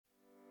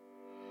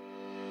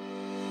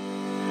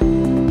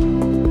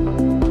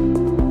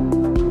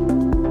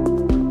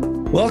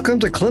Welcome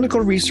to Clinical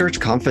Research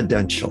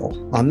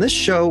Confidential. On this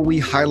show, we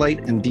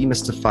highlight and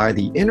demystify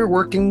the inner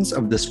workings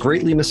of this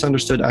greatly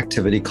misunderstood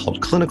activity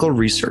called clinical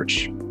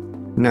research.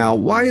 Now,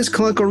 why is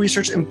clinical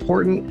research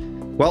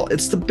important? Well,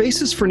 it's the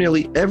basis for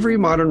nearly every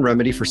modern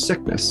remedy for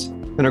sickness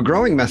and a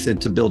growing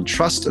method to build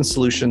trust and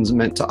solutions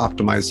meant to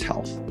optimize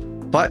health.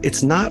 But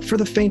it's not for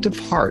the faint of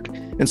heart.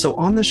 And so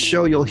on this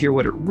show, you'll hear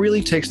what it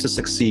really takes to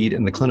succeed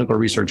in the clinical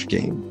research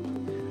game.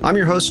 I'm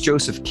your host,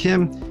 Joseph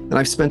Kim, and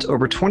I've spent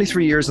over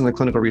 23 years in the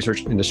clinical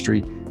research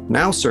industry,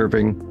 now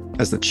serving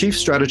as the Chief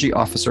Strategy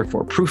Officer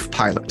for Proof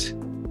Pilot.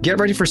 Get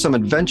ready for some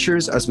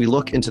adventures as we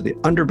look into the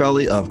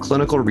underbelly of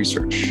clinical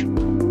research.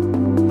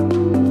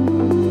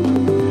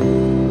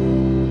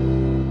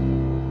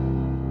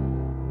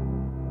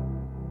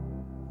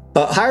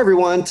 Hi,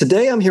 everyone.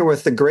 Today I'm here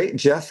with the great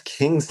Jeff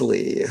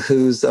Kingsley,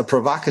 who's a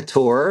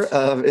provocateur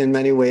in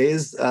many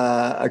ways,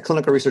 a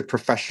clinical research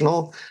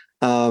professional.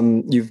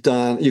 You've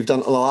done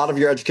a lot of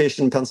your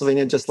education in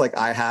Pennsylvania, just like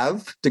I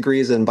have,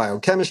 degrees in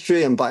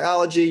biochemistry and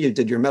biology. You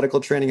did your medical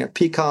training at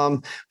PCOM,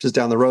 which is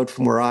down the road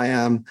from where I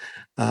am.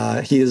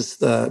 He is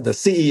the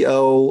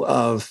CEO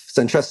of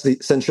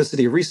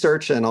Centricity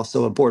Research and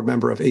also a board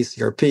member of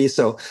ACRP.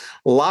 So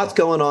lots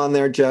going on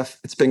there, Jeff.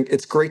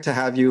 It's great to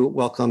have you.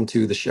 Welcome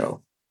to the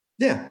show.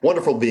 Yeah,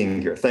 wonderful being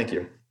here. Thank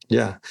you.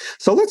 Yeah.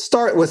 So let's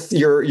start with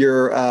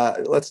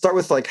let's start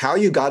with like how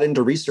you got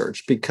into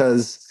research,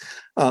 because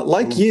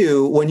like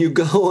you, when you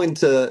go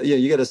into,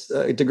 you get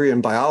a degree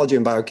in biology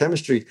and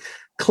biochemistry,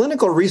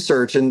 clinical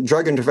research and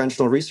drug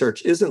interventional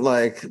research isn't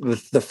like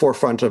the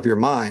forefront of your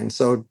mind.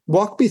 So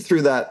walk me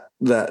through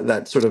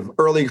that sort of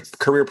early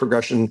career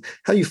progression,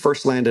 how you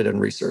first landed in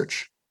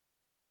research.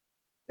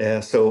 Yeah.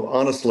 So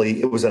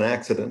honestly, it was an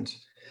accident.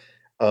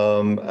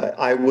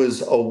 I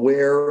was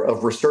aware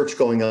of research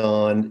going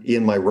on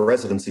in my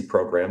residency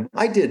program.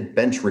 I did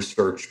bench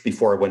research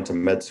before I went to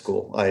med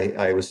school.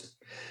 I was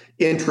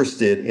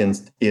interested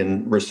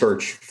in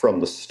research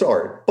from the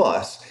start,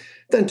 but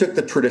then took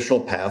the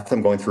traditional path.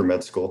 I'm going through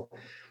med school.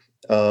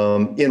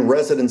 In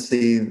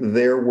residency,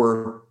 there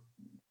were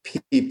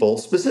people,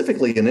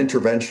 specifically an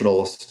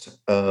interventionalist,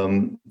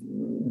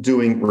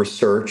 doing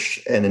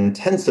research, an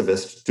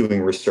intensivist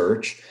doing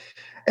research.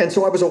 And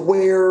so I was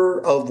aware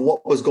of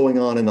what was going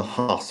on in the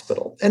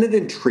hospital, and it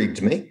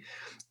intrigued me.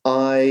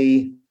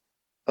 I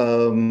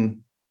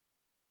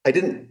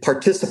didn't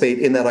participate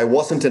in that. I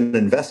wasn't an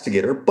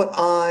investigator, but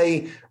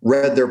I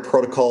read their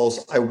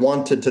protocols. I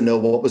wanted to know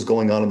what was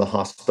going on in the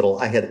hospital.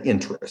 I had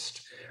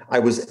interest. I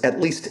was at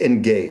least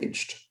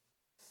engaged.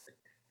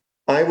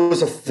 I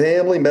was a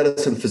family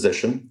medicine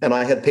physician, and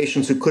I had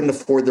patients who couldn't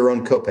afford their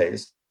own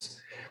copays.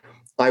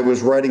 I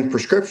was writing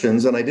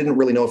prescriptions, and I didn't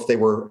really know if they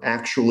were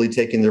actually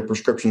taking their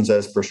prescriptions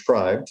as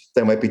prescribed.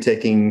 They might be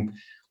taking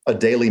a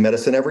daily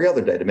medicine every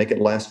other day to make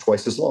it last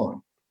twice as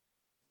long.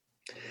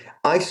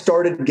 I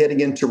started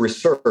getting into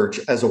research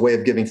as a way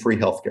of giving free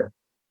healthcare.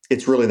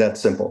 It's really that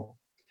simple.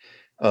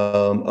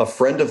 A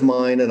friend of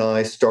mine and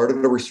I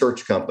started a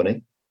research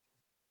company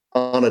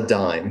on a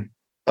dime.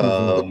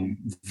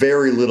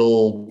 Very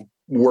little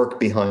work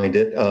behind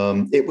it.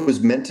 It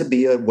was meant to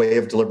be a way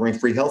of delivering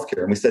free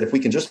healthcare. And we said, if we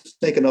can just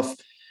make enough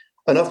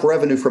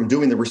revenue from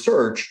doing the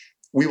research,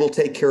 we will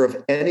take care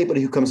of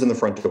anybody who comes in the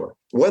front door.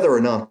 Whether or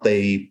not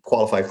they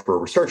qualify for a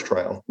research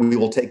trial, we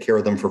will take care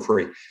of them for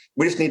free.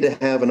 We just need to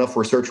have enough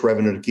research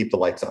revenue to keep the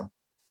lights on.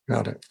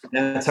 Got it.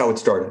 That's how it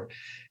started.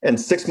 And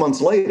 6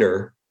 months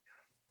later,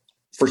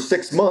 for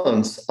 6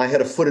 months, I had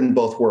a foot in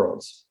both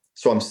worlds.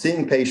 So I'm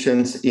seeing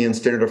patients in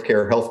standard of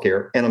care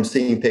healthcare, and I'm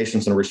seeing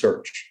patients in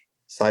research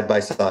side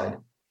by side.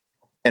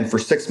 And for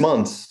 6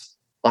 months,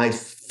 I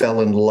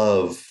fell in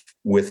love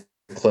with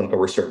clinical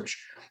research.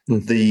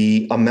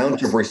 The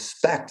amount of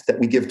respect that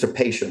we give to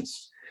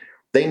patients.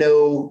 They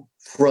know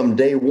from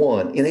day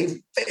one in a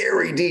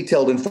very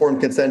detailed informed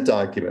consent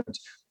document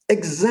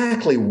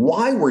exactly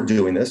why we're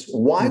doing this,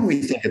 why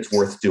we think it's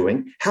worth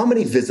doing, how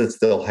many visits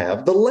they'll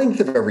have, the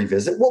length of every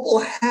visit, what will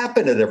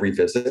happen at every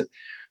visit,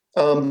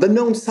 the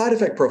known side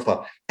effect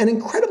profile, an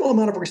incredible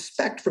amount of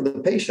respect for the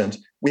patient.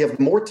 We have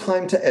more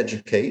time to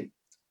educate,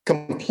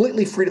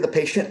 completely free to the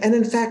patient. And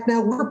in fact,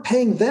 now we're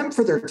paying them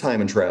for their time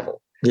and travel.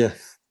 Yeah.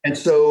 And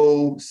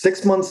so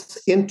 6 months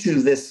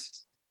into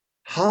this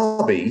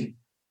hobby,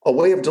 a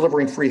way of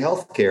delivering free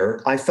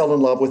healthcare, I fell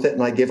in love with it,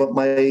 and I gave up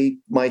my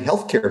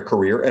healthcare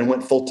career and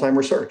went full-time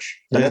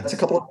research. And that's a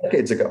couple of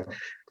decades ago.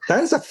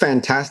 That is a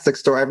fantastic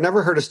story. I've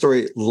never heard a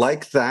story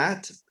like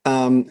that.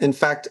 In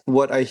fact,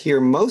 what I hear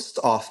most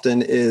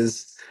often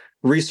is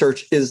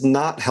research is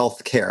not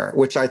healthcare,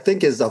 which I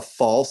think is a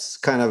false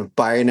kind of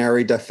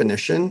binary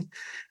definition.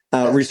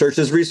 Research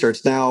is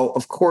research. Now,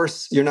 of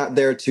course, you're not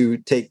there to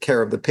take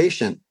care of the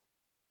patient,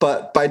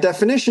 but by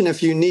definition,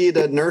 if you need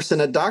a nurse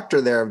and a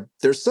doctor there,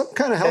 there's some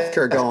kind of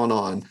healthcare going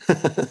on.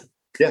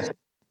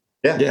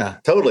 Yeah,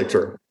 totally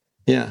true.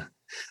 Yeah.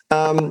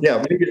 When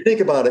you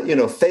think about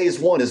it, phase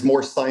one is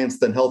more science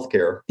than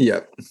healthcare. Yeah.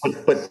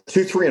 But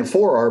 2, 3, and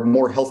 4 are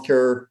more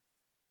healthcare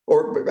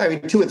or I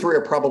mean, 2 and 3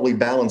 are probably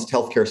balanced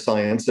healthcare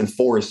science, and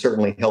 4 is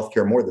certainly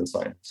healthcare more than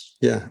science.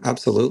 Yeah,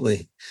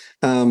 absolutely.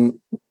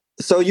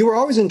 So you were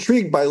always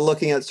intrigued by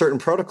looking at certain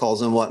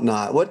protocols and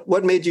whatnot.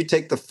 What made you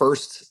take the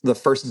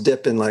first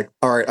dip in like,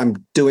 all right,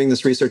 I'm doing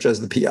this research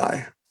as the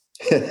PI?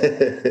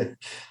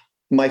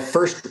 My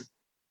first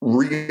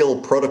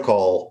real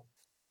protocol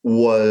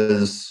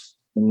was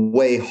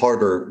way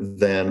harder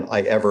than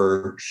I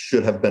ever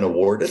should have been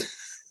awarded.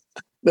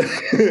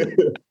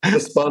 The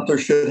sponsor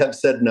should have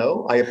said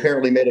no. I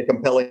apparently made a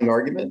compelling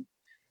argument.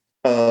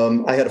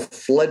 I had a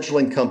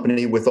fledgling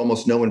company with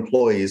almost no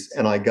employees,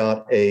 and I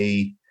got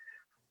a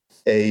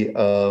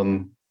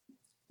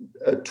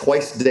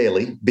twice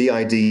daily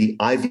BID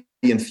IV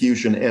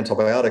infusion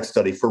antibiotic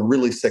study for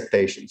really sick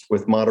patients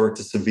with moderate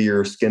to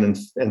severe skin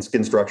and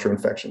skin structure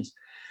infections.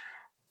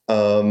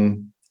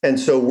 And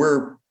so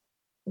we're,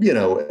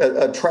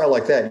 a trial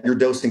like that, you're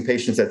dosing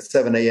patients at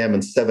 7 a.m.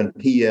 and 7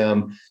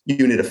 p.m.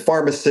 You need a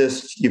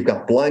pharmacist. You've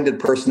got blinded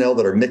personnel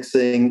that are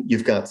mixing.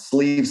 You've got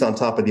sleeves on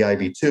top of the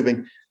IV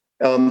tubing.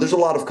 There's a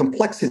lot of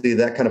complexity to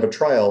that kind of a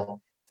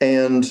trial.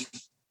 And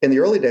in the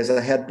early days, I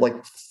had like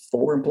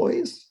 4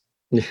 employees.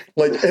 Yeah.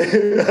 Like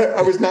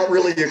I was not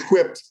really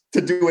equipped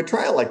to do a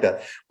trial like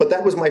that. But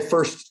that was my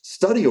first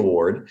study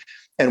award.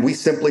 And we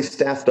simply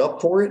staffed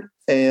up for it.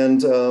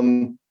 And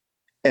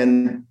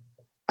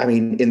I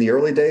mean, in the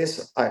early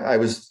days, I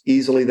was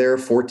easily there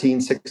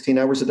 14, 16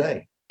 hours a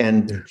day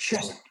and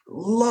just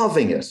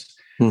loving it.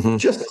 Mm-hmm.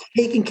 Just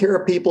taking care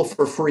of people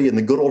for free in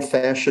the good old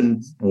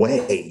fashioned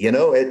way,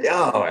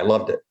 I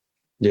loved it.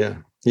 Yeah.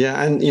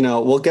 Yeah. And,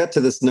 we'll get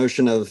to this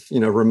notion of,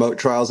 remote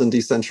trials and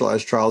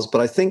decentralized trials, but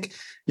I think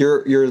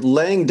you're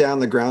laying down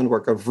the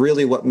groundwork of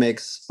really what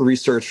makes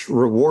research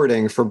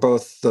rewarding for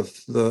both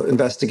the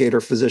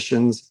investigator,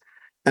 physicians,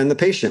 and the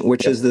patient,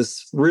 which is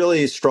this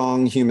really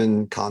strong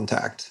human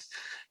contact.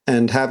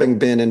 And having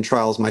been in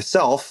trials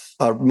myself,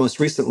 most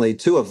recently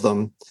 2 of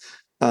them,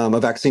 a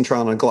vaccine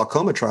trial and a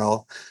glaucoma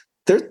trial,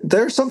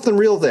 there's something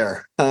real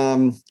there.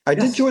 I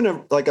did join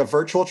a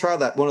virtual trial,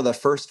 that one of the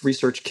first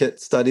research kit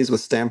studies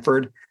with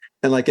Stanford,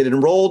 and it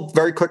enrolled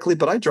very quickly,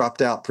 but I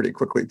dropped out pretty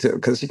quickly too,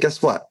 because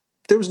guess what?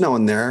 There was no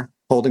one there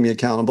holding me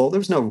accountable. There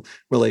was no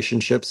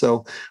relationship.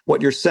 So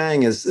what you're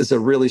saying is a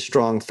really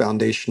strong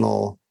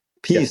foundational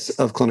piece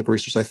of clinical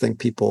research I think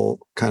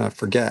people kind of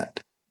forget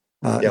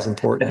is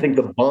important. I think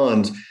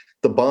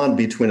the bond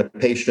between a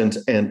patient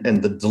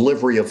and the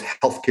delivery of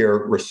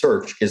healthcare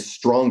research is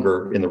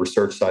stronger in the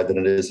research side than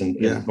it is in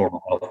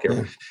normal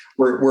healthcare. Yeah.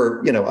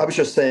 Where I was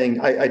just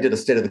saying, I did a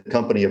state of the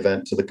company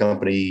event to the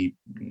company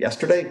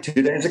yesterday,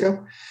 2 days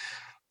ago.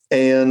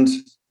 And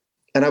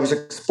I was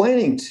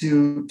explaining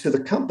to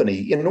the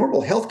company, in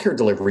normal healthcare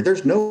delivery,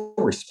 there's no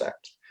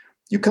respect.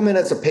 You come in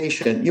as a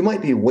patient, you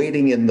might be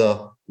waiting in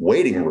the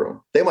waiting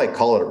room. They might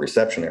call it a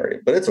reception area,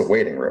 but it's a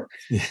waiting room.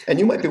 Yeah. And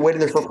you might be waiting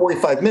there for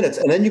 45 minutes.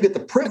 And then you get the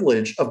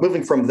privilege of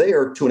moving from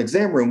there to an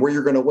exam room where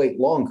you're going to wait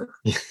longer.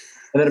 Yeah.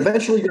 And then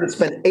eventually you're going to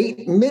spend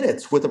 8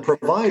 minutes with a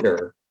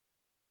provider.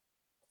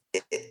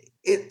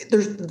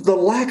 There's the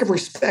lack of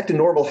respect in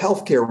normal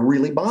healthcare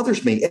really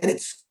bothers me. And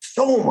it's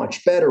so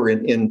much better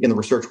in the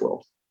research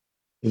world.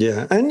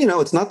 Yeah. And,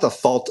 it's not the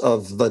fault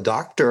of the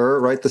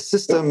doctor, right? The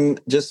system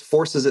just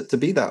forces it to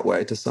be that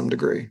way to some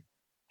degree.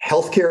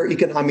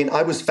 Healthcare,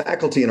 I was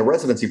faculty in a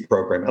residency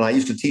program, and I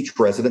used to teach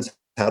residents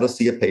how to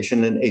see a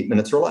patient in 8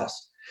 minutes or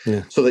less,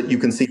 so that you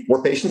can see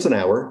 4 patients an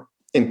hour,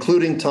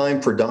 including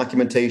time for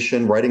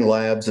documentation, writing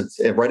labs,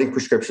 writing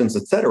prescriptions,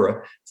 et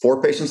cetera,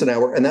 4 patients an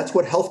hour. And that's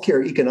what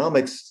healthcare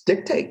economics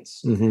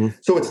dictates. Mm-hmm.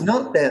 So it's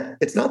not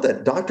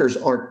that doctors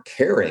aren't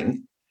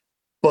caring,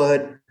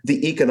 but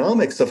the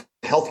economics of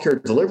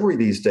healthcare delivery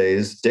these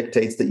days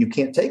dictates that you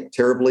can't take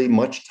terribly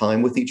much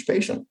time with each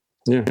patient.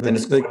 Yeah, and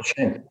it's quite a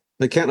shame.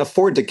 They can't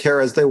afford to care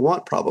as they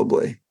want,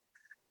 probably.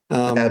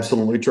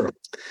 Absolutely true.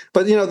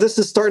 But, this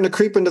is starting to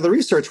creep into the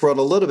research world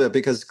a little bit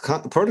because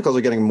protocols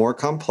are getting more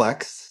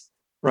complex,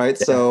 right?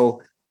 Yeah.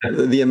 So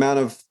the amount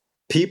of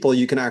people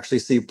you can actually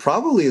see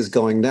probably is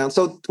going down.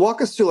 So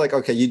walk us through,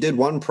 okay, you did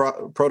one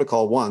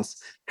protocol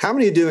once. How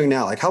many are you doing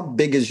now? How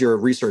big is your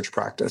research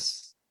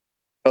practice?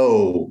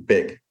 Oh,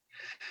 big.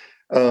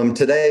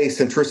 Today,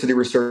 Centricity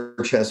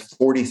Research has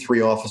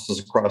 43 offices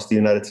across the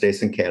United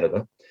States and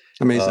Canada.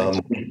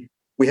 Amazing.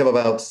 We have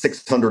about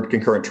 600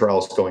 concurrent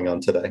trials going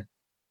on today.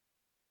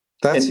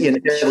 That's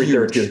in every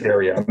therapeutic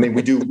area.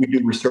 We do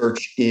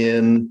research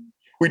in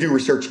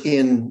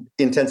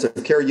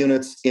intensive care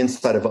units,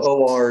 inside of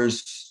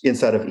ORs,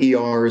 inside of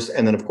ERs,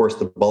 and then of course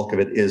the bulk of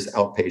it is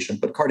outpatient.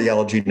 But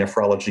cardiology,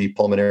 nephrology,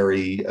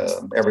 pulmonary,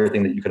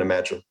 everything that you can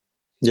imagine.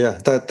 Yeah,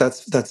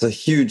 that's a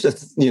huge,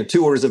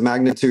 2 orders of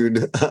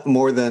magnitude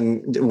more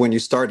than when you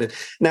started.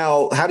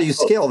 Now, how do you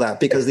scale that?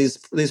 Because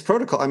these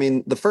protocols,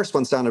 the first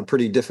one sounded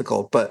pretty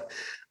difficult, but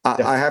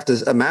I have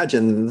to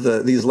imagine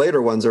these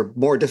later ones are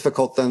more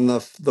difficult than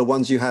the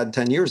ones you had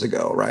 10 years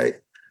ago, right?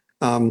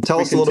 Tell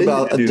us a little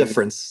about a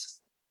difference.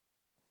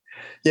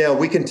 Yeah,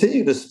 we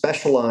continue to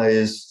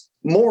specialize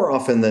more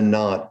often than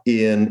not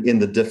in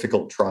the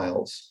difficult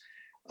trials.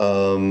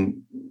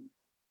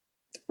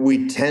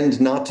 we tend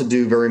not to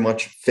do very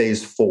much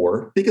phase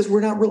 4 because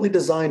we're not really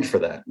designed for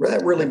that.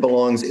 That really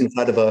belongs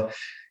inside of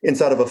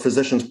a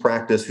physician's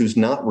practice who's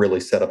not really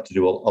set up to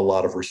do a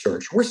lot of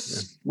research.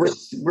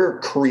 We're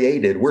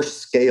created, we're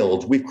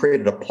scaled, we've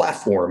created a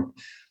platform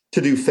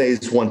to do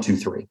phase 1, 2,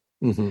 3.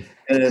 Mm-hmm.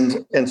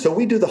 And so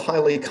we do the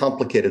highly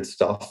complicated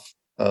stuff.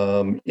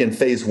 In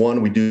phase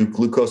 1, we do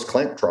glucose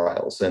clamp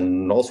trials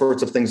and all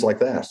sorts of things like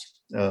that.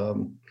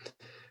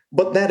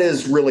 But that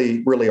is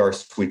really our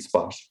sweet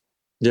spot.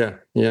 Yeah.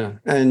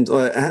 And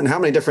how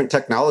many different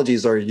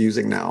technologies are you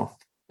using now?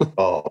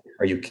 Oh,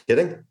 are you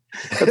kidding?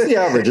 What's the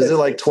average? Is it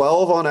like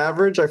 12 on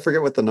average? I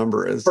forget what the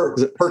number is.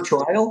 Per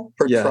trial?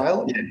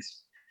 Trial?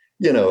 Yes.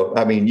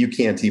 I mean, you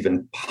can't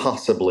even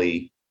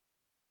possibly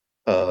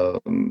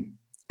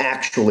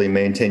actually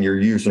maintain your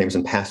usernames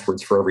and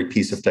passwords for every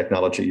piece of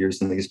technology you're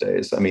using these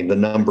days. I mean, the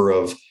number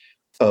of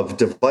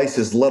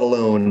devices, let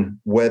alone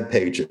web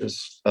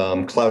pages,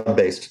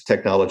 cloud-based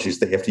technologies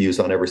that you have to use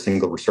on every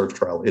single research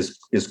trial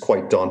is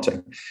quite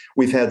daunting.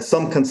 We've had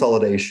some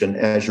consolidation,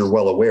 as you're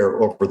well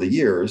aware, over the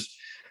years.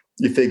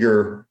 You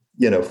figure,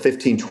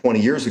 15, 20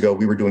 years ago,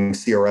 we were doing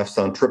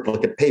CRFs on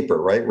triplicate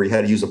paper, right? Where you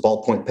had to use a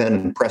ballpoint pen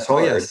and press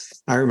hard. Oh,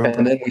 yes, I remember.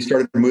 And then we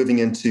started moving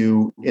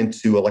into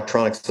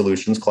electronic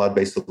solutions,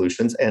 cloud-based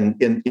solutions. And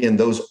in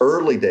those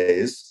early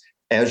days,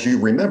 as you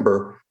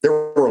remember, there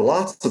were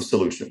lots of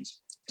solutions.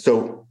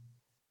 So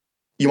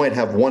you might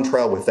have one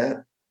trial with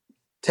that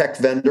tech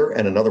vendor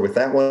and another with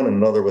that one and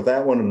another with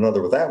that one and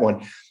another with that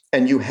one.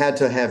 And you had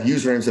to have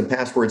usernames and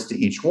passwords to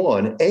each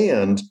one.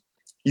 And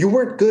you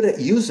weren't good at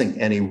using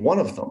any one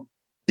of them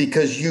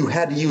because you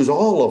had to use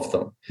all of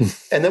them.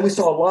 And then we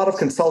saw a lot of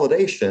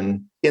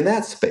consolidation in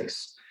that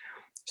space.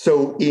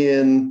 So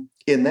in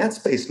that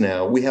space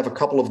now, we have a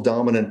couple of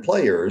dominant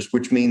players,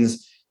 which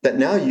means that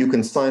now you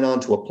can sign on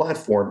to a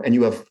platform and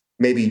you have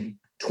maybe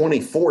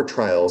 24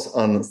 trials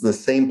on the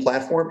same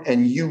platform,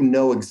 and you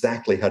know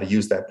exactly how to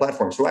use that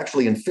platform. So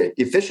actually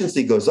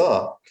efficiency goes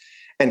up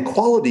and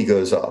quality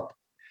goes up.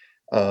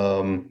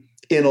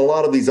 In a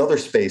lot of these other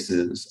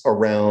spaces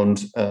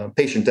around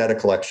patient data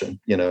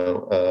collection,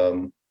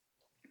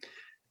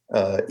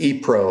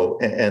 ePro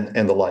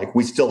and the like,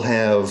 we still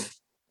have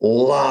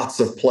lots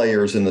of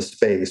players in the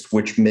space,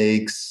 which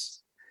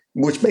makes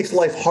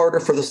life harder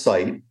for the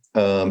site.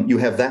 You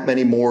have that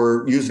many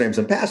more usernames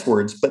and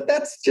passwords, but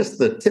that's just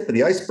the tip of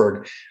the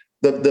iceberg.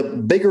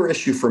 The bigger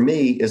issue for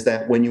me is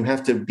that when you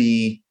have to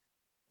be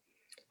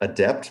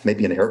adept,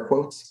 maybe in air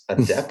quotes,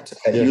 adept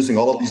at using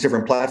all of these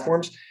different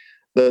platforms,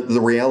 the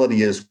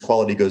reality is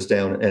quality goes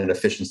down and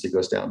efficiency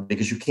goes down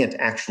because you can't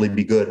actually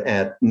be good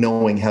at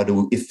knowing how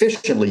to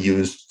efficiently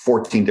use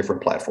 14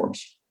 different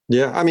platforms.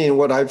 Yeah. I mean,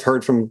 what I've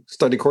heard from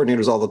study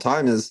coordinators all the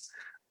time is,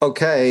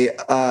 okay,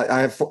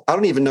 I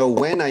don't even know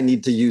when I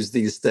need to use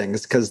these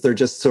things because they're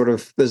just sort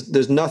of,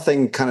 there's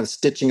nothing kind of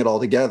stitching it all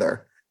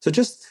together. So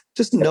just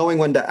knowing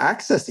when to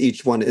access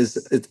each one is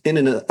in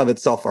and of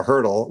itself a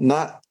hurdle,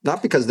 not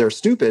because they're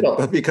stupid,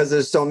 but because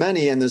there's so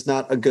many and there's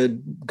not a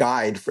good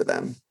guide for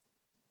them.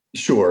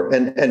 Sure.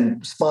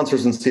 And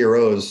sponsors and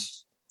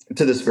CROs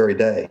to this very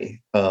day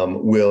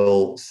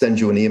will send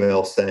you an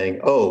email saying,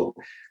 oh,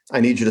 I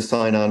need you to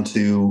sign on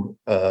to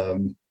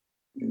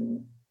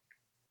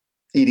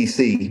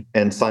EDC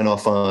and sign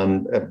off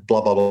on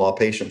blah, blah, blah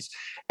patients.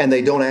 And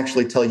they don't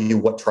actually tell you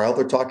what trial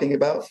they're talking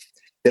about.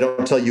 They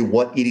don't tell you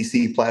what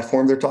EDC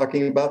platform they're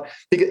talking about.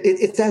 Because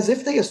it's as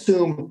if they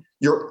assume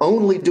you're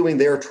only doing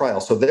their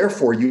trial. So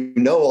therefore, you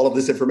know all of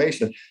this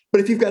information.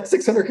 But if you've got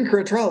 600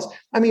 concurrent trials,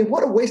 I mean,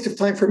 what a waste of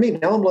time for me.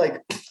 Now I'm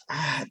like,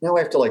 now I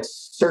have to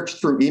search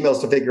through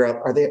emails to figure out,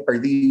 are they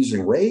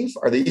using Rave?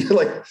 Are they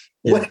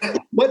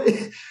what?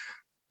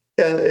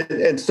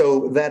 And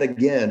so that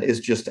again is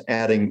just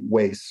adding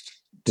waste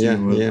to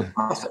the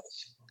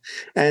process.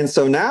 And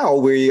so now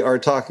we are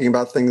talking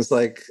about things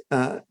like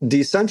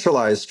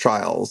decentralized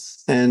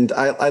trials. And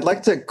I'd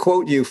like to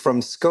quote you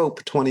from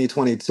Scope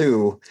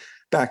 2022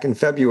 back in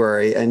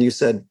February. And you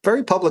said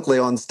very publicly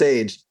on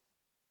stage,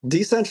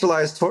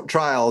 decentralized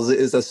trials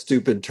is a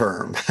stupid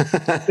term.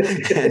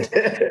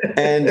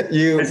 and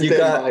you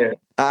got,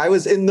 I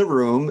was in the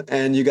room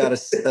and you got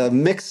a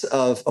mix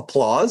of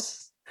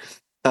applause,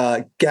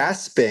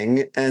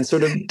 gasping, and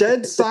sort of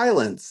dead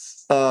silence.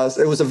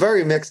 It was a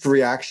very mixed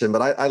reaction,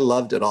 but I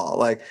loved it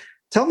all.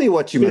 Tell me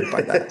what you meant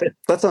by that.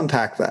 Let's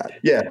unpack that.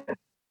 Yeah,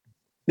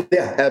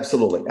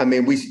 absolutely. I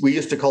mean, we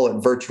used to call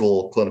it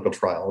virtual clinical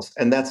trials,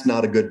 and that's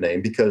not a good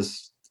name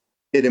because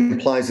it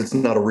implies it's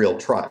not a real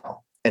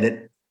trial, and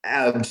it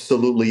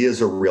absolutely is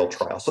a real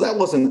trial. So that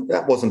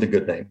wasn't a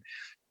good name.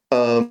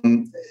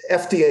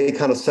 FDA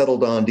kind of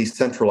settled on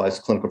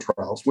decentralized clinical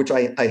trials, which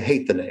I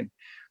hate the name.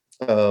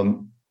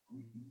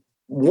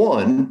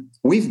 One,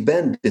 we've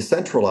been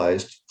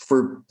decentralized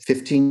for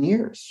 15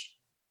 years.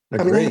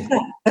 Agree. I mean,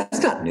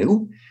 that's not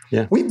new.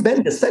 Yeah. We've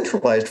been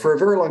decentralized for a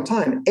very long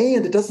time,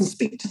 and it doesn't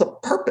speak to the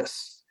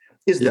purpose.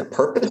 Is the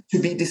purpose to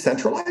be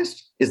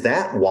decentralized? Is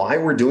that why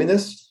we're doing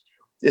this?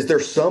 Is there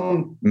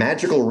some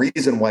magical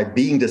reason why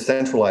being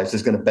decentralized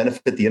is going to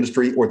benefit the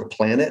industry or the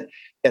planet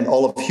and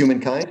all of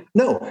humankind?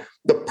 No.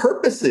 The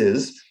purpose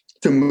is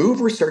to move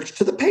research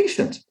to the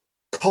patient.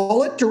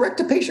 Call it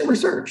direct-to-patient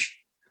research.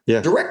 Yeah.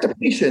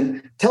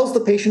 Direct-to-patient tells the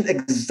patient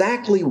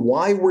exactly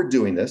why we're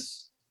doing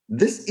this.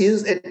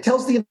 It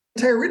tells the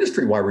entire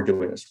industry why we're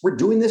doing this. We're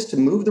doing this to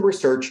move the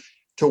research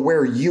to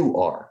where you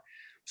are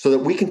so that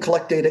we can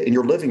collect data in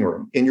your living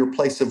room, in your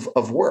place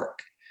of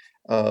work.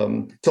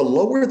 To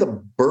lower the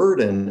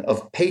burden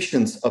of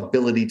patients'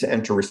 ability to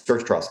enter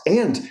research trials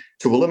and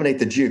to eliminate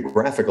the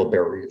geographical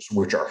barriers,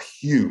 which are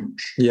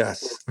huge.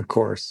 Yes, of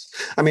course.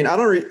 I mean,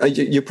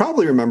 you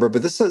probably remember,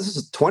 but this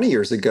is 20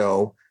 years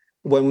ago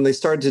when they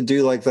started to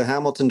do like the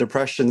Hamilton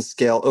Depression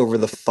Scale over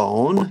the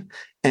phone.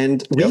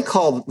 And we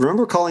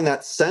remember calling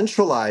that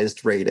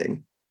centralized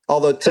rating.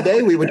 Although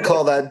today we would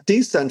call that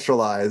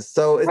decentralized.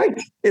 So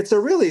it's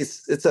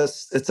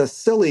a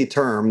silly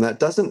term that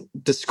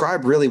doesn't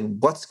describe really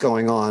what's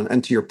going on.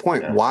 And to your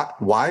point,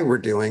 why we're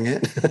doing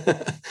it.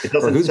 It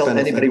doesn't tell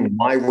anybody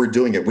why we're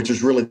doing it, which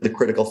is really the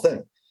critical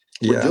thing.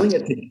 We're doing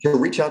it to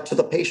reach out to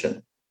the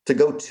patient, to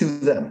go to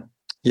them.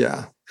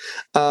 Yeah.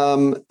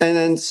 And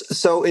then,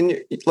 so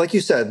like you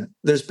said,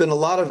 there's been a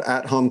lot of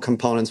at-home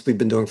components we've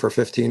been doing for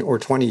 15 or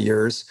 20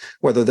 years,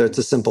 whether that's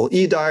a simple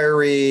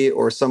e-diary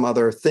or some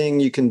other thing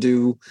you can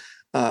do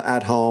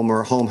at home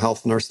or home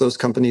health nurse. Those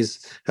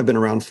companies have been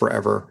around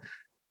forever.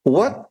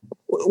 What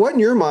in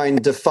your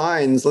mind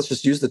defines, let's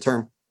just use the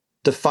term,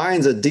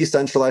 defines a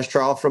decentralized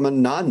trial from a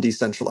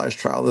non-decentralized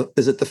trial?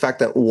 Is it the fact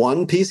that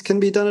one piece can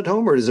be done at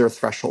home, or is there a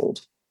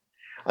threshold?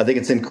 I think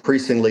it's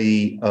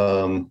increasingly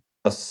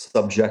a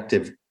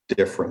subjective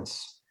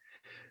difference.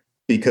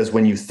 Because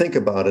when you think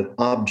about it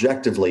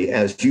objectively,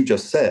 as you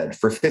just said,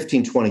 for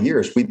 15, 20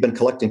 years, we've been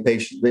collecting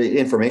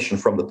information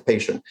from the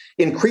patient.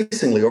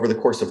 Increasingly over the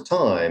course of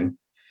time,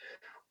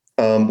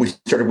 we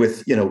started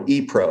with,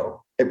 ePro.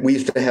 We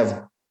used to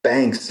have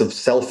banks of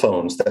cell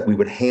phones that we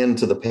would hand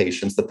to the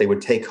patients that they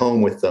would take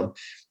home with them.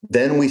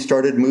 Then we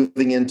started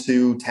moving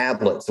into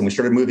tablets, and we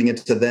started moving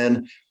into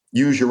then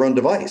use your own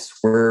device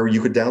where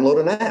you could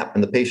download an app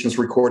and the patient's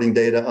recording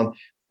data.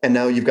 And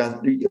now you've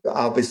got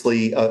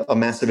obviously a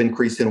massive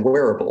increase in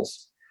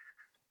wearables.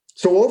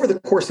 So over the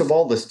course of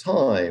all this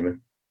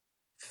time,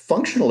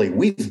 functionally,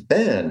 we've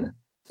been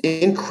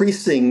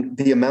increasing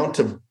the amount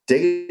of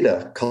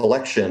data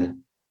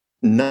collection,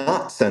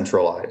 not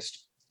centralized,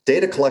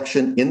 data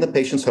collection in the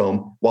patient's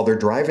home while they're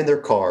driving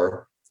their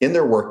car, in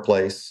their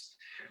workplace.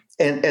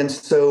 And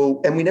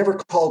we never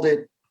called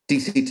it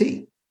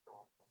DCT.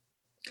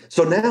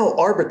 So now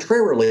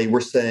arbitrarily,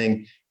 we're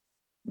saying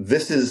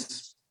this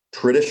is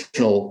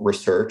traditional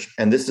research,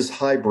 and this is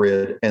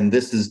hybrid, and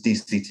this is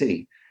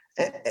DCT.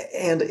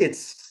 And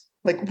it's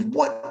like,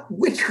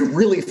 which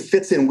really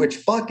fits in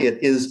which bucket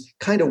is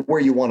kind of where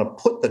you want to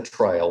put the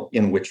trial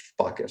in which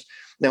bucket.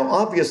 Now,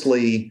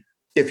 obviously,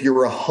 if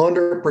you're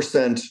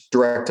 100%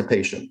 direct to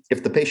patient,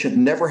 if the patient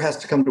never has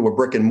to come to a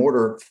brick and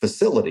mortar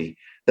facility,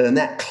 then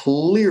that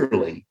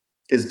clearly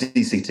is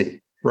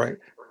DCT. Right.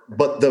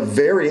 But the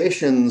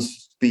variations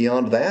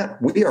beyond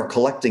that, we are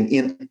collecting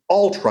in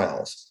all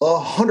trials,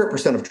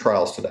 100% of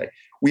trials today.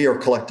 We are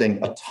collecting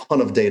a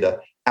ton of data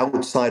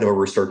outside of a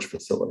research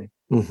facility.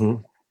 Mm-hmm.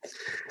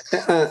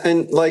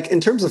 And like in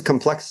terms of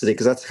complexity,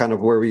 because that's kind of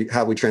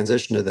how we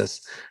transition to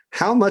this,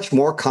 how much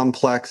more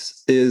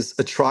complex is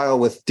a trial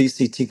with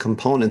DCT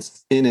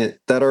components in it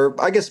that are,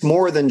 I guess,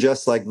 more than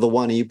just like the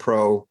one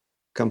ePro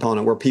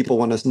component where people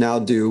want to now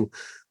do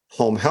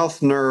home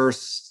health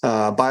nurse,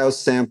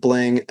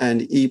 biosampling,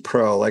 and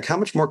ePro? Like, how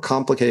much more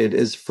complicated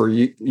is for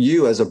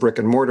you as a brick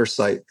and mortar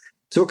site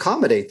to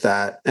accommodate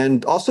that,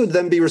 and also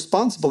then be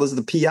responsible as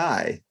the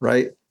PI,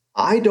 right?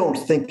 I don't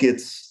think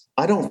it's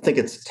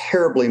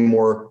terribly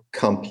more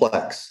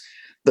complex.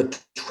 The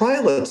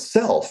trial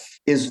itself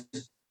is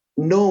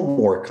no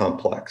more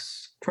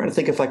complex. I'm trying to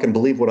think if I can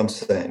believe what I'm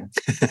saying.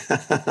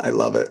 I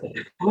love it.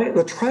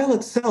 The trial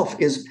itself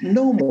is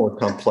no more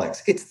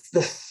complex. It's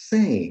the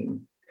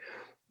same.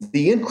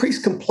 The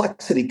increased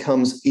complexity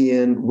comes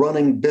in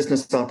running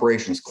business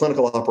operations,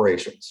 clinical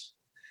operations.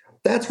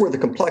 That's where the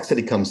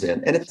complexity comes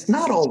in. And it's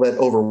not all that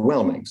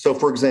overwhelming. So,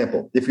 for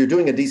example, if you're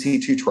doing a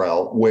DCT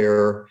trial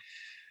where,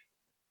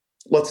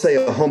 let's say,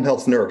 a home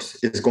health nurse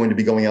is going to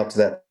be going out to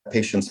that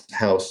patient's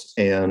house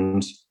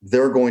and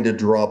they're going to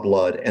draw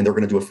blood and they're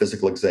going to do a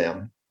physical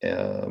exam,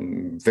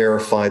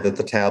 verify that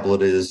the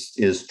tablet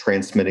is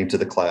transmitting to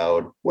the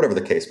cloud, whatever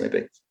the case may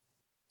be.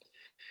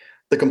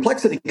 The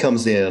complexity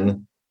comes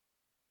in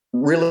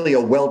really a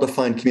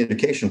well-defined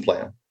communication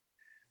plan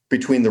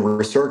between the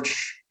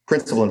research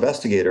principal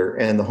investigator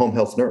and the home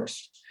health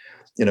nurse.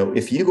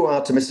 If you go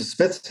out to Mrs.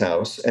 Smith's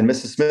house and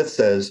Mrs. Smith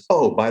says,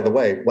 oh, by the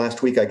way,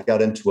 last week I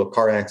got into a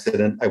car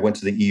accident. I went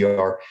to the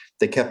ER.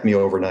 They kept me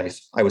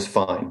overnight. I was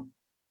fine.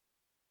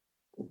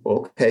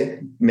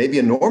 Okay, maybe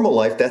in normal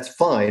life, that's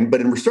fine.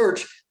 But in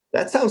research,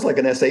 that sounds like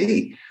an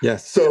SAE.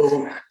 Yes.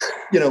 So,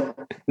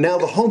 now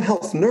the home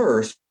health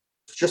nurse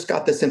just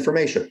got this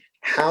information.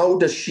 How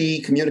does she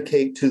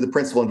communicate to the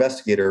principal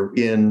investigator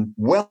in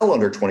well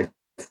under 24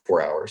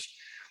 24 hours?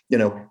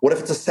 What if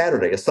it's a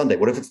Saturday, a Sunday?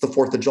 What if it's the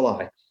 4th of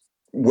July?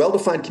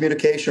 Well-defined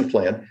communication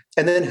plan.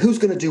 And then who's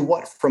going to do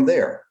what from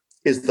there?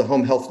 Is the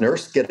home health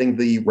nurse getting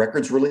the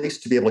records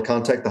released to be able to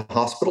contact the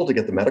hospital to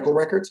get the medical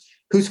records?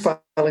 Who's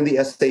filing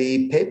the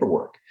SAE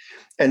paperwork?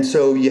 And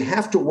so you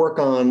have to work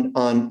on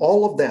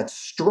all of that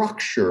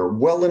structure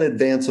well in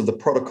advance of the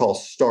protocol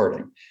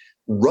starting.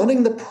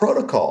 Running the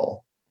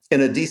protocol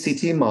in a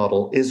DCT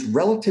model is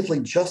relatively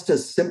just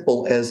as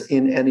simple as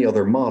in any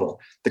other model.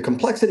 The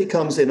complexity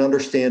comes in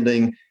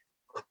understanding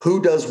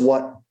who does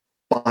what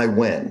by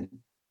when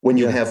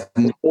you have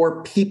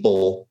more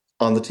people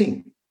on the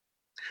team.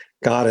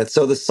 Got it.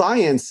 So the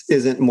science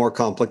isn't more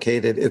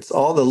complicated. It's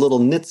all the little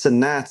nits and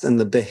gnats and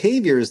the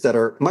behaviors that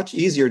are much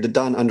easier to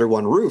done under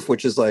one roof,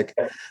 which is like,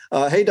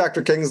 hey,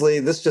 Dr. Kingsley,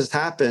 this just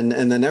happened.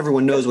 And then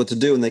everyone knows what to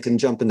do and they can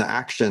jump into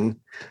action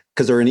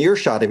because they're in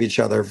earshot of each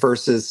other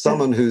versus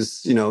someone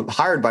who's,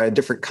 hired by a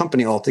different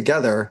company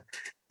altogether.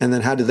 And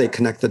then how do they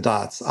connect the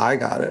dots? I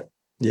got it.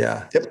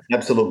 Yeah. Yep,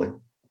 absolutely.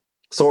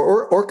 So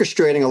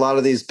orchestrating a lot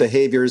of these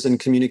behaviors and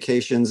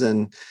communications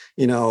and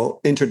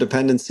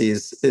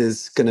interdependencies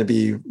is going to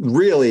be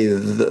really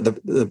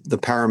the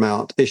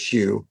paramount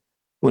issue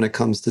when it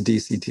comes to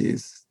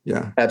DCTs.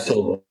 Yeah,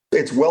 absolutely.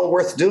 It's well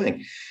worth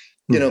doing.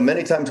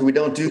 Many times we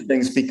don't do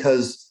things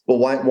because, well,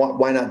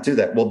 why not do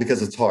that? Well,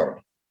 because it's hard.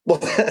 Well,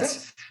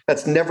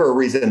 that's never a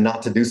reason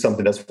not to do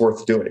something that's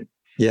worth doing.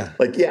 Yeah,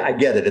 I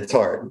get it. It's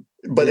hard,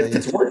 but if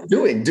it's worth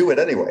doing, do it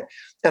anyway.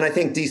 And I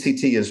think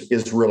DCT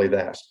is really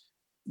that.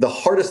 The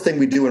hardest thing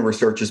we do in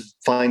research is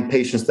find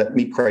patients that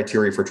meet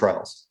criteria for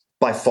trials,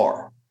 by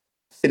far.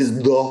 It is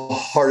the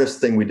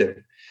hardest thing we do.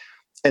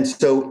 And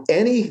so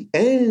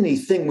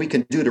anything we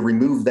can do to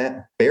remove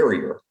that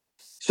barrier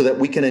so that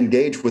we can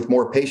engage with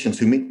more patients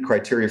who meet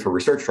criteria for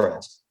research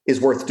trials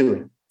is worth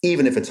doing,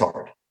 even if it's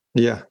hard.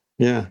 Yeah.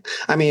 Yeah.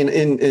 I mean,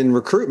 in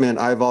recruitment,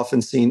 I've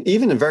often seen,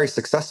 even in very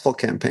successful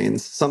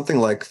campaigns, something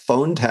like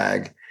phone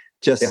tag,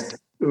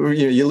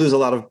 you lose a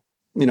lot of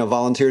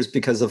volunteers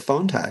because of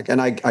phone tag.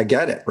 And I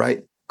get it,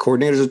 right?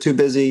 Coordinators are too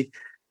busy.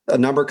 A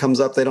number comes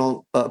up,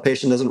 a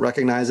patient doesn't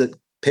recognize it.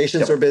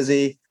 Patients are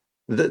busy.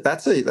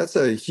 That's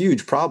a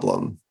huge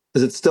problem.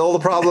 Is it still the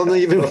problem?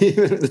 even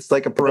it's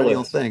like a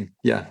perennial thing.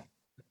 Yeah.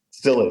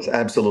 Still is.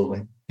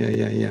 Absolutely.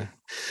 Yeah.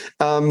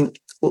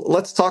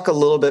 Let's talk a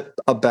little bit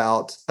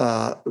about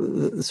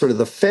sort of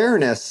the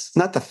fairness,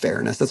 not the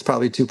fairness, that's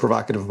probably too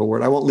provocative of a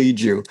word. I won't lead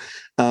you.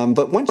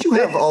 But once you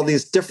have all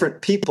these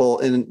different people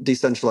in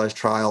decentralized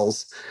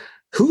trials,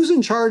 who's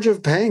in charge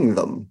of paying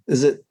them?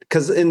 Is it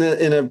because in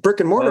a brick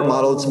and mortar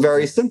model, it's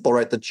very simple,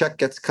 right? The check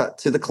gets cut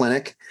to the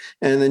clinic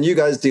and then you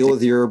guys deal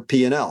with your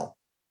P&L.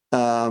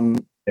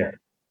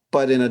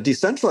 But in a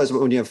decentralized,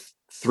 when you have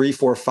 3,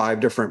 4, 5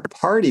 different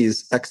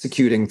parties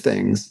executing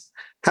things,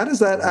 how does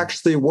that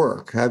actually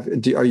work? Have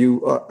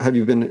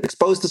you been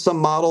exposed to some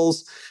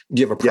models?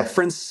 Do you have a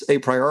preference, a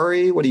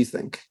priori? What do you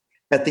think?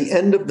 At the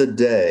end of the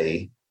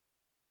day,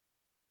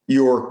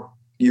 your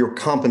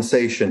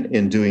compensation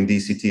in doing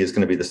DCT is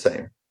going to be the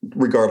same,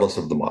 regardless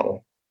of the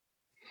model.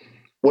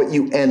 What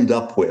you end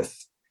up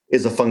with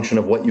is a function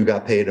of what you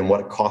got paid and what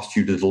it cost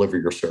you to deliver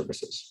your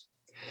services.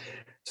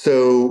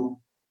 So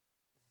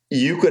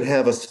you could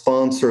have a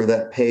sponsor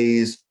that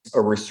pays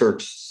a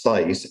research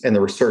site, and the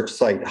research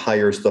site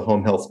hires the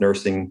home health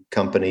nursing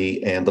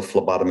company and the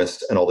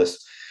phlebotomist and all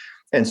this.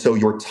 And so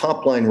your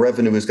top line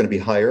revenue is going to be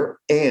higher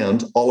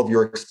and all of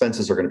your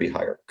expenses are going to be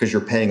higher because you're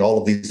paying all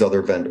of these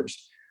other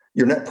vendors.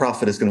 Your net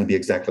profit is going to be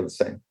exactly the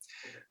same.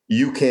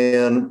 You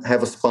can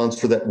have a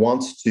sponsor that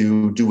wants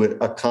to do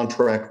a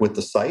contract with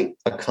the site,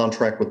 a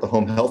contract with the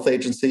home health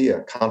agency,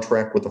 a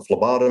contract with the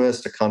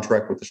phlebotomist, a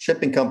contract with the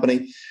shipping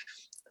company.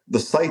 The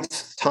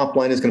site's top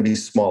line is going to be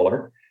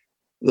smaller.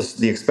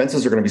 The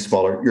expenses are going to be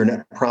smaller. Your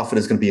net profit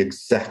is going to be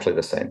exactly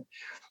the same.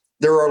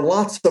 There are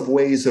lots of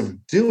ways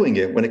of doing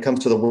it when it comes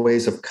to the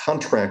ways of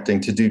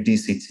contracting to do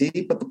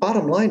DCT, but the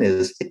bottom line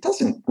is it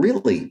doesn't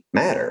really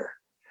matter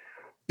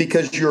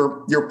because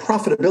your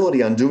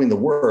profitability on doing the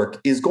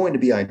work is going to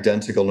be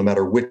identical no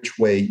matter which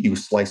way you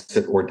slice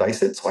it or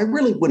dice it. So I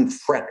really wouldn't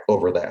fret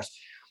over that.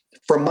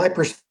 From my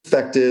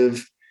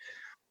perspective,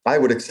 I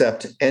would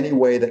accept any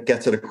way that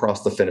gets it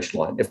across the finish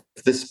line. If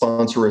this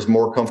sponsor is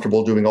more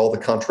comfortable doing all the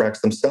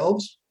contracts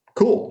themselves,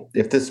 cool.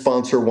 If this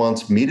sponsor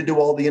wants me to do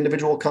all the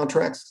individual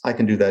contracts, I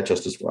can do that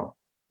just as well.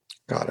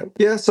 Got it.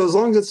 Yeah. So as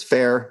long as it's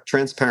fair,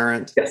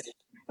 transparent,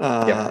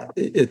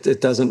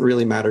 it doesn't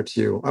really matter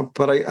to you.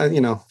 But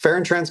I fair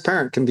and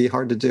transparent can be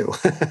hard to do.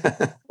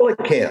 Well, it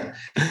can.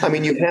 I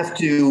mean, you have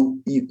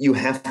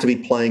to be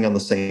playing on the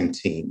same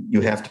team.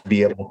 You have to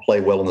be able to play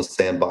well in the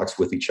sandbox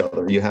with each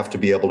other. You have to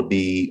be able to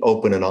be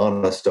open and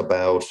honest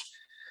about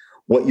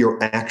what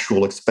your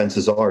actual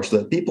expenses are so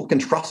that people can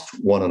trust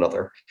one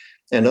another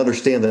and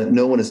understand that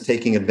no one is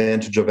taking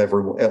advantage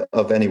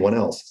of anyone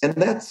else. And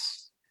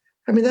that's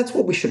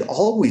what we should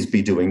always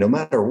be doing, no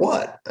matter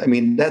what. I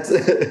mean, that's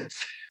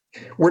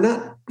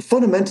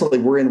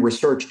we're in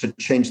research to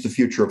change the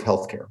future of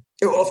healthcare.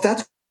 Well, if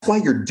that's why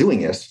you're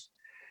doing it,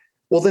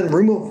 well, then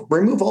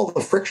remove all the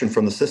friction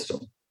from the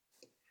system.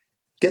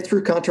 get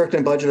through contract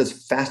and budget as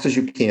fast as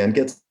you can,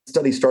 get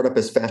study startup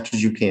as fast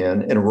as you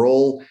can,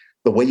 enroll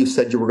the way you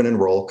said you were going to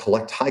enroll,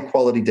 collect high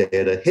quality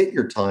data, hit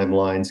your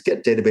timelines,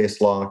 get database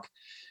lock.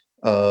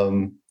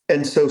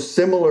 And so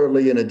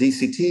similarly in a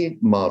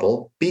DCT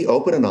model, be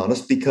open and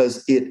honest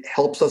because it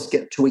helps us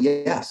get to a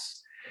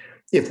yes.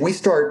 If we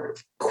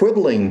start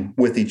quibbling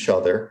with each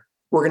other,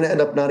 we're going to end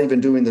up not even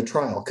doing the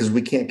trial because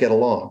we can't get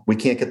along. We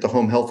can't get the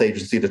home health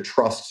agency to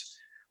trust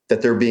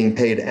that they're being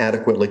paid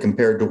adequately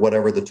compared to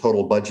whatever the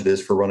total budget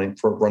is for running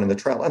the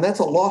trial. And that's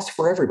a loss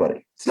for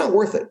everybody. It's not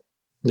worth it.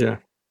 Yeah.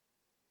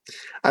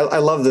 I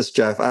love this,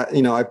 Jeff.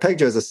 I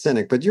pegged you as a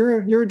cynic, but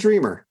you're a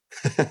dreamer.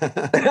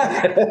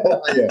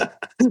 Yeah.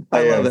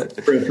 I love it.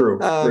 Very true.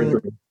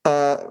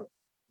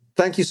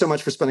 Thank you so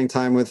much for spending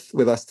time with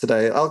us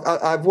today.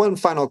 I have one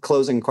final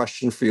closing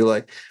question for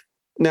you.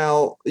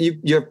 Now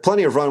you have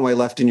plenty of runway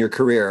left in your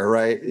career,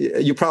 right?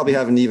 You probably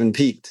haven't even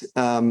peaked.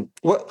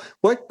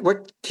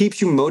 What keeps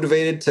you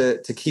motivated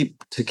to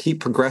keep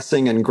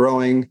progressing and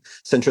growing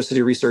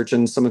Centricity Research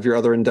and some of your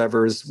other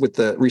endeavors with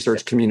the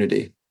research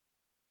community?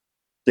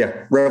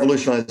 Yeah,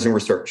 revolutionizing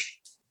research.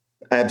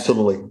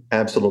 Absolutely.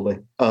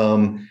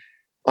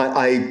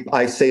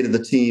 I say to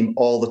the team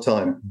all the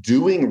time,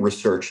 doing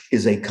research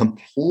is a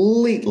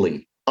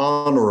completely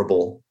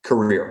honorable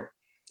career.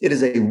 It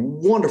is a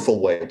wonderful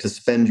way to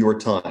spend your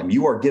time.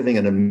 You are giving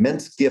an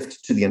immense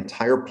gift to the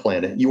entire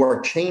planet. You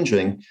are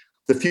changing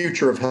the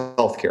future of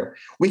healthcare.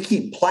 We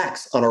keep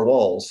plaques on our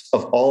walls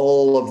of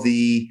all of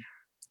the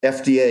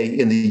FDA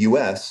in the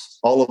US,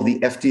 all of the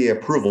FDA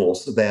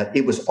approvals that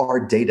it was our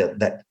data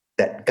that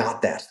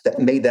got that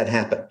made that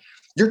happen.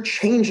 You're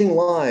changing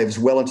lives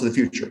well into the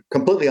future,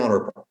 completely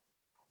honorable.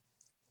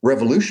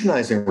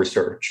 Revolutionizing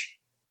research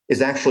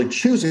is actually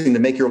choosing to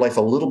make your life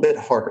a little bit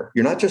harder.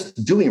 You're not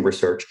just doing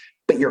research,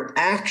 but you're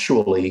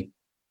actually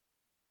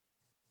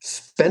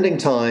spending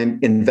time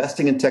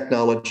investing in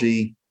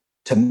technology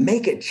to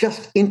make it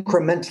just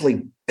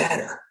incrementally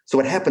better. So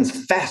it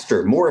happens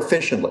faster, more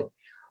efficiently.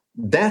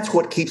 That's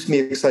what keeps me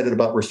excited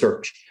about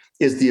research,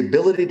 is the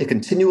ability to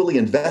continually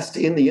invest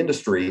in the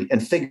industry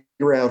and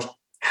figure out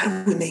how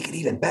do we make it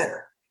even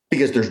better?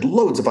 Because there's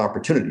loads of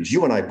opportunities.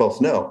 You and I both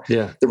know.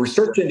 Yeah. The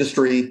research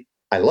industry,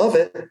 I love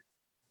it,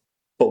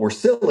 but we're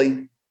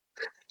silly.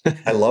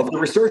 I love the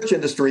research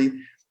industry.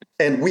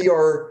 And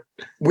we're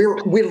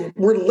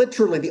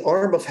literally the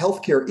arm of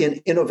healthcare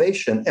in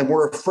innovation, and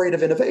we're afraid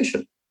of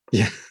innovation.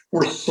 Yeah.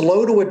 We're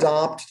slow to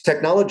adopt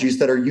technologies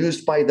that are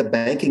used by the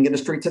banking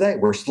industry today.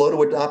 We're slow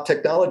to adopt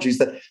technologies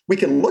that we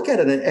can look at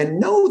it and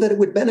know that it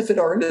would benefit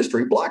our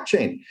industry,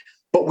 blockchain.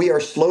 But we are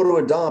slow to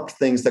adopt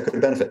things that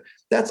could benefit.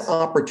 That's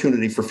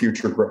opportunity for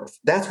future growth.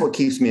 That's what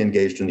keeps me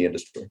engaged in the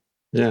industry.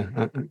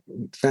 Yeah,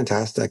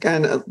 fantastic.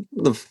 And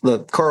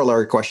the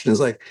corollary question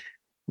is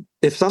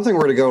if something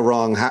were to go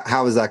wrong,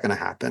 how is that going to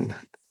happen,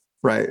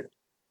 right?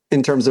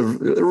 In terms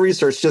of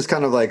research, just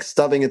kind of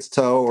stubbing its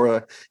toe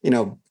or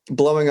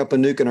blowing up a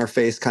nuke in our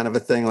face, kind of a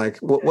thing.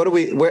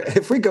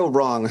 If we go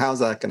wrong, how's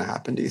that going to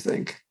happen? Do you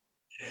think?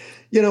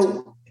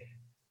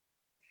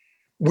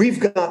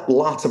 We've got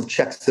lots of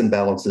checks and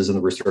balances in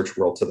the research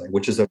world today,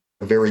 which is a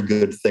very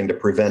good thing to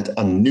prevent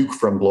a nuke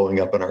from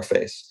blowing up in our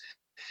face.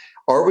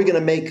 Are we going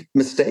to make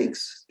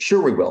mistakes? Sure,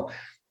 we will.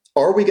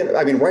 Are we going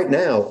to, right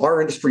now,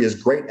 our industry is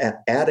great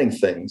at adding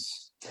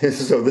things.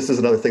 So this is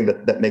another thing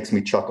that makes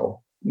me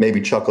chuckle. Maybe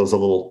chuckle is a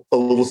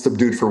little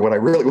subdued for what I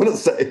really want to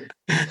say.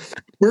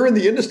 We're in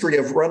the industry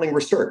of running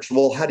research.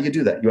 Well, how do you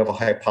do that? You have a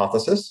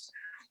hypothesis.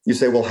 You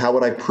say, well, how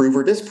would I prove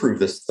or disprove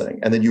this thing?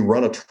 And then you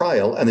run a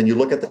trial, and then you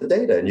look at the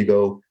data and you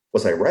go,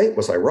 was I right?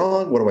 Was I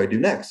wrong? What do I do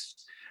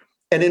next?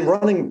 And in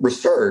running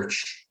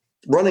research,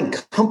 running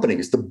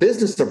companies, the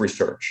business of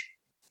research,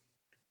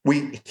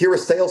 we hear a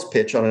sales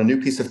pitch on a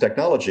new piece of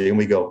technology and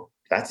we go,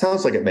 that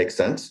sounds like it makes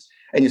sense.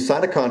 And you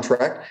sign a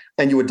contract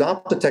and you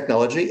adopt the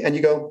technology and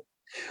you go,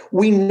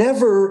 we're in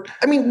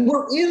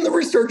the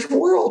research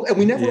world and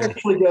we never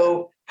actually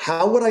go,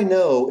 how would I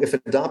know if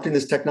adopting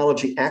this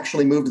technology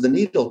actually moved the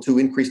needle to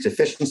increased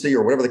efficiency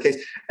or whatever the case?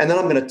 And then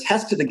I'm going to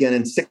test it again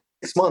in 6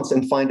 months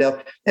and find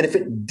out. And if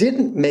it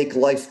didn't make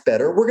life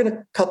better, we're going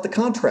to cut the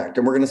contract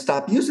and we're going to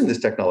stop using this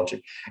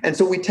technology. And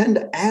so we tend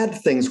to add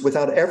things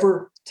without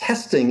ever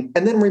testing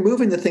and then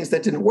removing the things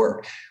that didn't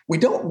work. We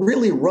don't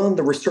really run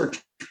the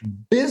research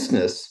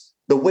business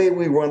the way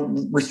we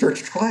run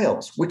research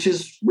trials, which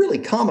is really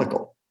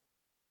comical.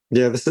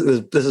 Yeah, this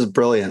is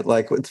brilliant.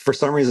 For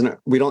some reason,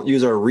 we don't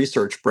use our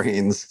research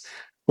brains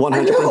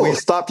 100%. We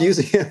stop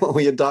using it when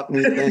we adopt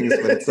new things,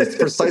 but it's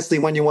precisely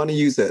when you want to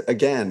use it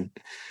again.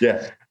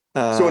 Yeah.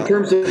 So in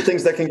terms of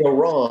things that can go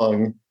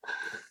wrong,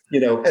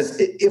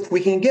 if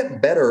we can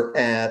get better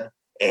at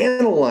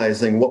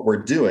analyzing what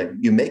we're doing,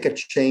 you make a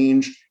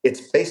change,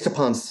 it's based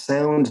upon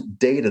sound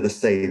data to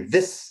say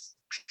this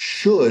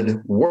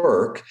should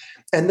work,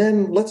 and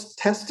then let's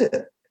test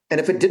it.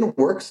 And if it didn't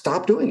work,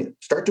 stop doing it.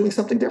 Start doing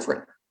something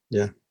different.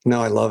 Yeah.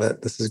 No, I love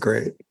it. This is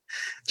great.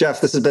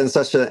 Jeff, this has been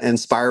such an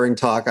inspiring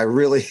talk. I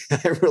really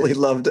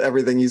loved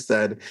everything you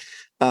said.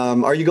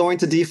 Are you going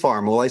to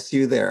DPHARM? Will I see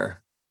you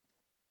there?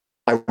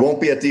 I won't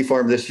be at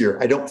DFARM this year.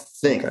 I don't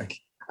think. Okay.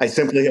 I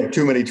simply have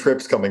too many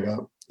trips coming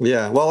up.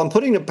 Yeah. Well, I'm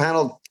putting a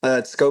panel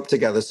at Scope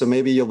together, so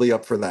maybe you'll be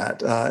up for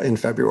that in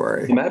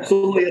February. I'm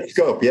absolutely at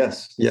Scope,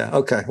 yes. Yeah.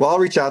 Okay. Well, I'll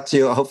reach out to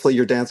you. Hopefully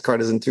your dance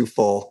card isn't too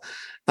full.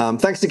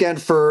 Thanks again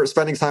for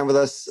spending time with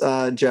us,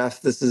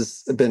 Jeff. This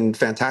has been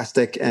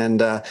fantastic.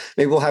 And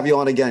maybe we'll have you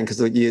on again because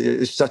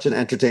you're such an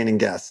entertaining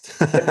guest.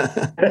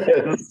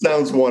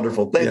 Sounds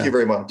wonderful. Thank you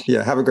very much.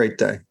 Yeah. Have a great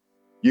day.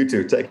 You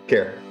too. Take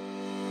care.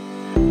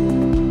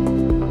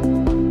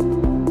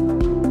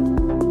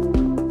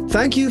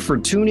 Thank you for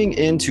tuning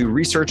in to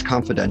Research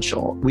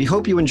Confidential. We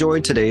hope you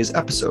enjoyed today's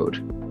episode.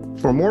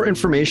 For more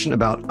information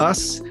about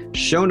us,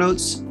 show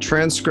notes,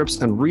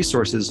 transcripts, and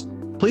resources,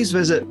 please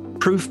visit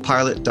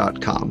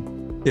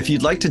proofpilot.com. If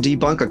you'd like to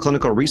debunk a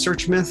clinical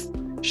research myth,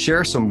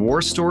 share some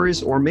war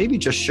stories, or maybe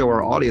just show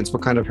our audience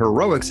what kind of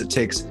heroics it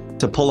takes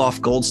to pull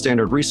off gold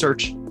standard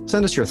research,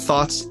 send us your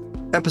thoughts,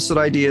 episode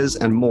ideas,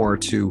 and more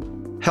to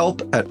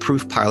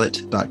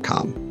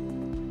help@proofpilot.com.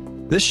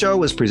 This show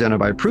was presented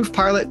by Proof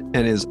Pilot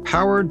and is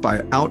powered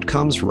by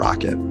Outcomes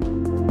Rocket.